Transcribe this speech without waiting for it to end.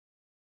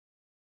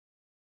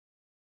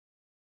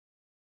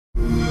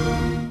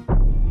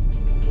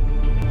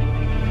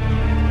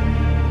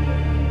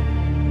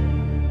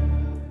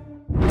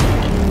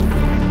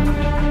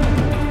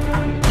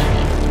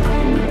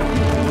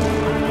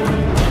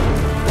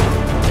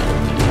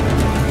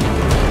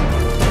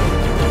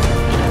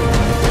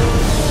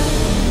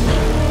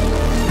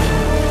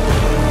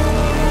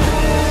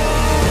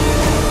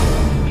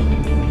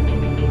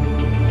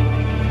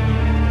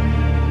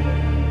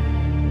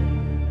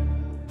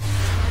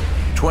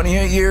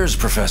28 years,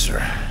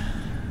 Professor.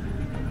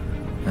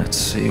 Let's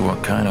see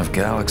what kind of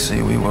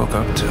galaxy we woke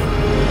up to.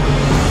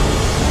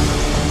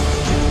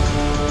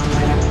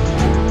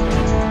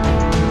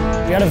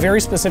 We had a very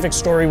specific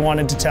story we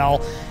wanted to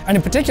tell, and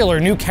in particular,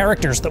 new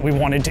characters that we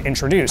wanted to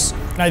introduce.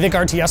 And I think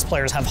RTS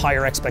players have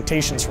higher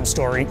expectations from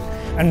story,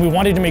 and we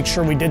wanted to make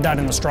sure we did that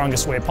in the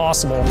strongest way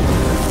possible.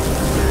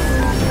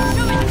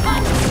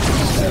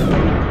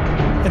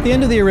 At the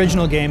end of the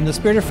original game, the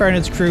Spirit of Fire and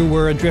its crew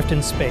were adrift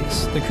in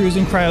space. The crew's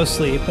in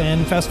cryosleep,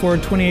 and fast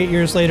forward 28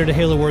 years later to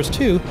Halo Wars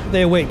 2,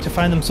 they awake to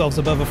find themselves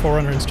above a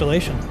Forerunner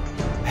installation.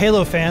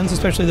 Halo fans,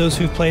 especially those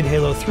who've played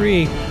Halo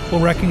 3,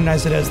 will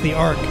recognize it as the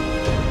Ark.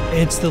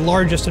 It's the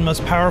largest and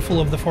most powerful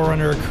of the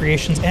Forerunner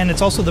creations, and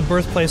it's also the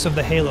birthplace of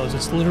the Halos.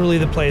 It's literally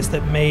the place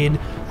that made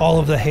all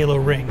of the Halo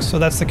rings, so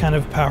that's the kind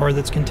of power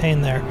that's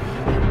contained there.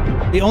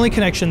 The only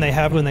connection they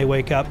have when they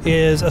wake up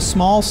is a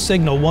small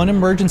signal, one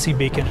emergency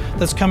beacon,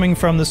 that's coming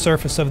from the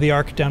surface of the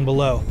Ark down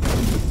below.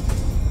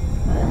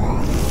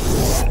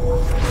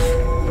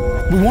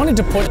 We wanted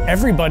to put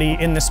everybody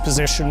in this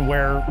position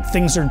where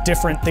things are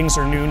different, things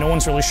are new, no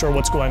one's really sure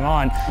what's going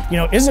on. You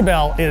know,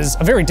 Isabel is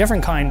a very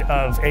different kind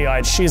of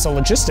AI. She's a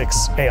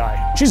logistics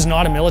AI. She's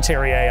not a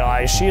military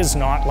AI. She is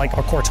not like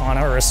a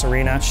Cortana or a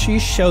Serena. She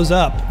shows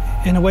up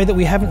in a way that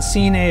we haven't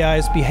seen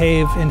AIs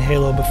behave in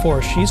Halo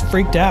before. She's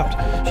freaked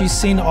out. She's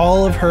seen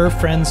all of her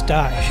friends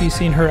die. She's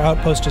seen her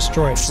outpost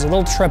destroyed. She's a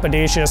little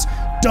trepidatious,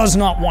 does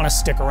not want to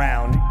stick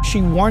around.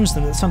 She warns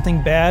them that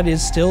something bad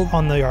is still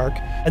on the Ark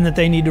and that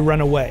they need to run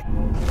away.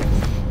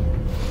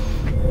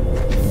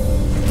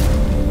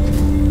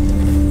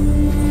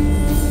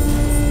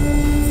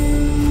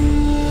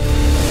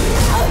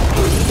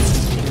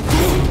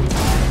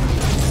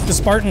 The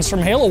Spartans from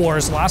Halo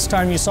Wars, last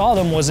time you saw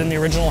them was in the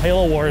original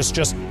Halo Wars,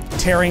 just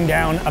tearing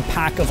down a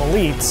pack of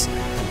elites.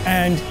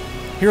 And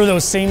here are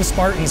those same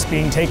Spartans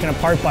being taken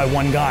apart by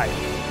one guy.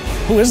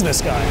 Who is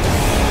this guy?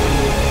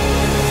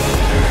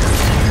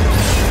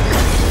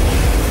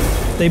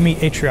 They meet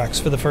Atriox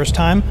for the first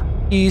time.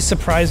 He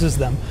surprises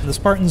them. The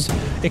Spartans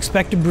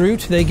expect a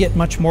brute, they get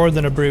much more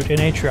than a brute in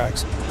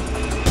Atriox.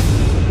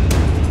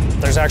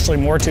 There's actually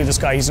more to this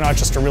guy. He's not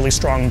just a really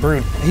strong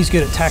brute. He's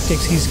good at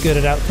tactics, he's good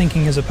at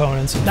outthinking his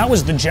opponents. That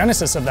was the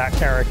genesis of that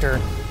character,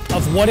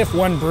 of what if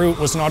one brute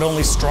was not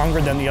only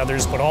stronger than the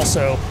others, but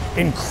also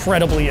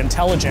incredibly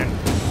intelligent.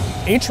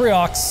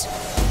 Atriox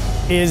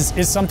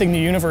is something the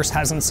universe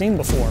hasn't seen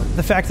before.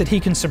 The fact that he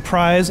can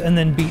surprise and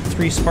then beat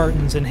 3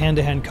 Spartans in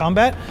hand-to-hand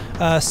combat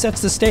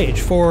sets the stage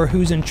for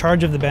who's in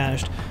charge of the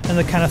Banished and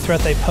the kind of threat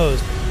they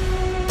pose.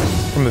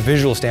 From a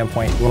visual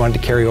standpoint, we wanted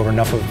to carry over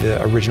enough of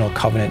the original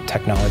Covenant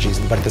technologies,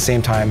 but at the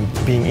same time,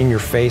 being in your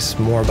face,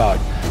 more about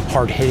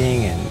hard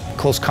hitting and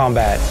close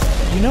combat.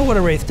 You know what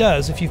a Wraith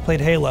does if you've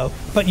played Halo,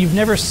 but you've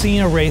never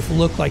seen a Wraith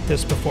look like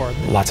this before.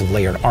 Lots of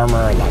layered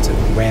armor, lots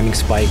of ramming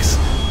spikes,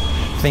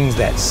 things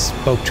that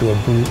spoke to a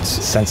brute's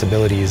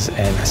sensibilities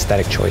and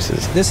aesthetic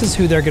choices. This is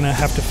who they're going to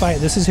have to fight.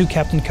 This is who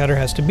Captain Cutter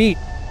has to beat.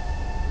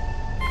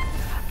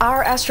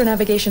 Our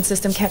astronavigation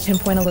system can't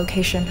pinpoint a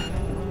location.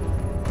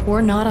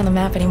 We're not on the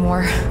map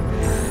anymore.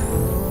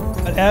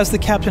 But as the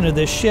captain of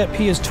this ship,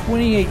 he is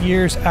 28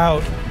 years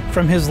out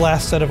from his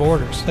last set of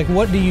orders. Like,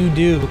 what do you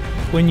do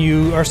when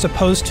you are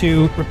supposed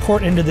to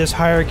report into this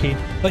hierarchy,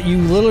 but you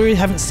literally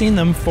haven't seen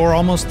them for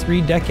almost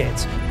 3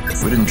 decades?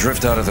 We didn't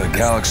drift out of the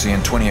galaxy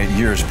in 28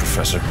 years,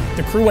 Professor.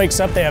 The crew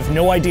wakes up, they have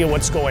no idea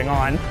what's going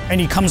on,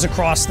 and he comes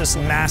across this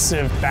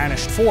massive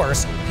banished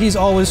force. He's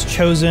always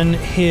chosen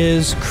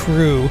his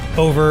crew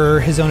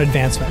over his own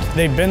advancement.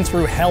 They've been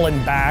through hell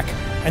and back,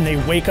 and they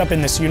wake up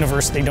in this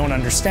universe they don't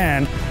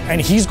understand,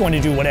 and he's going to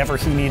do whatever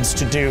he needs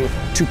to do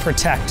to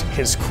protect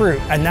his crew.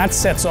 And that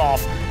sets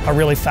off a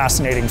really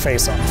fascinating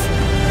face-off.